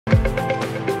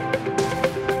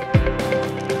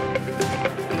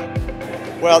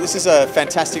Well, this is a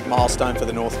fantastic milestone for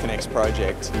the NorthConnex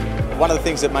project. One of the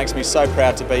things that makes me so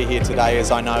proud to be here today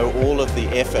is I know all of the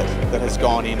effort that has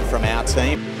gone in from our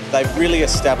team. They've really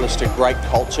established a great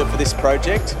culture for this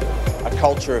project, a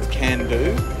culture of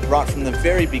can-do, right from the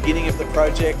very beginning of the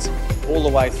project all the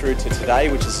way through to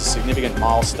today, which is a significant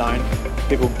milestone.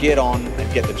 People get on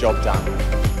and get the job done.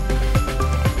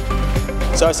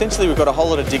 So essentially we've got a whole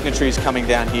lot of dignitaries coming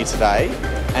down here today,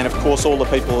 and of course all the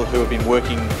people who have been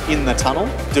working in the tunnel,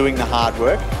 doing the hard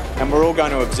work, and we're all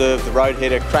going to observe the road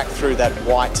header crack through that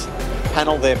white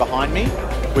panel there behind me,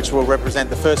 which will represent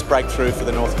the first breakthrough for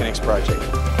the NorthConnex project.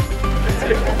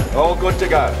 All good to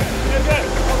go.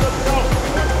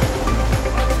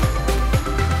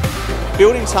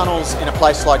 Building tunnels in a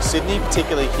place like Sydney,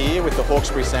 particularly here with the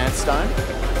Hawkesbury sandstone,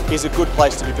 is a good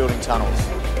place to be building tunnels.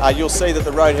 You'll see that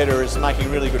the road header is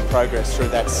making really good progress through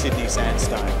that Sydney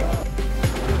sandstone.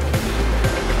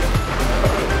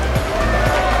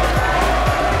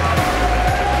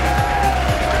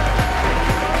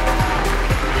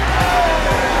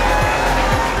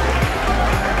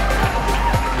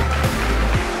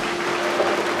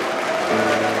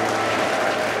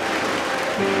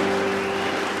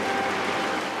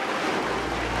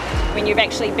 When you've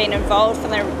actually been involved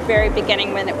from the very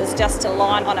beginning, when it was just a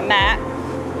line on a map,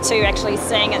 to actually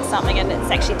seeing it's something and it's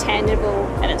actually tangible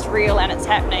and it's real and it's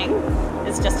happening,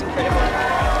 is just incredible.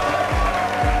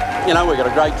 You know, we've got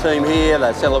a great team here.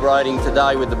 They're celebrating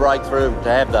today with the breakthrough. To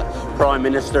have the Prime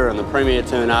Minister and the Premier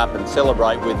turn up and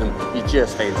celebrate with them is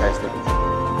just fantastic.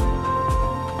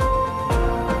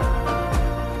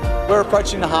 We're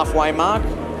approaching the halfway mark.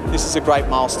 This is a great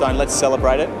milestone. Let's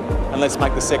celebrate it and let's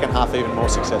make the second half even more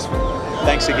successful.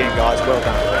 Thanks again, guys. Well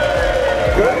done.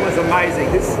 It was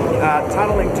amazing. This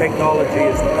tunnelling technology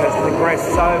has progressed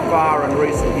so far in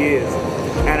recent years,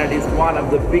 and it is one of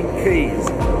the big keys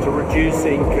to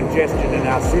reducing congestion in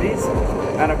our cities.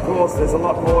 And of course there's a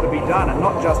lot more to be done, and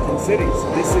not just in cities.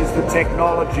 This is the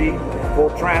technology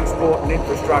for transport and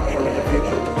infrastructure in the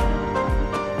future.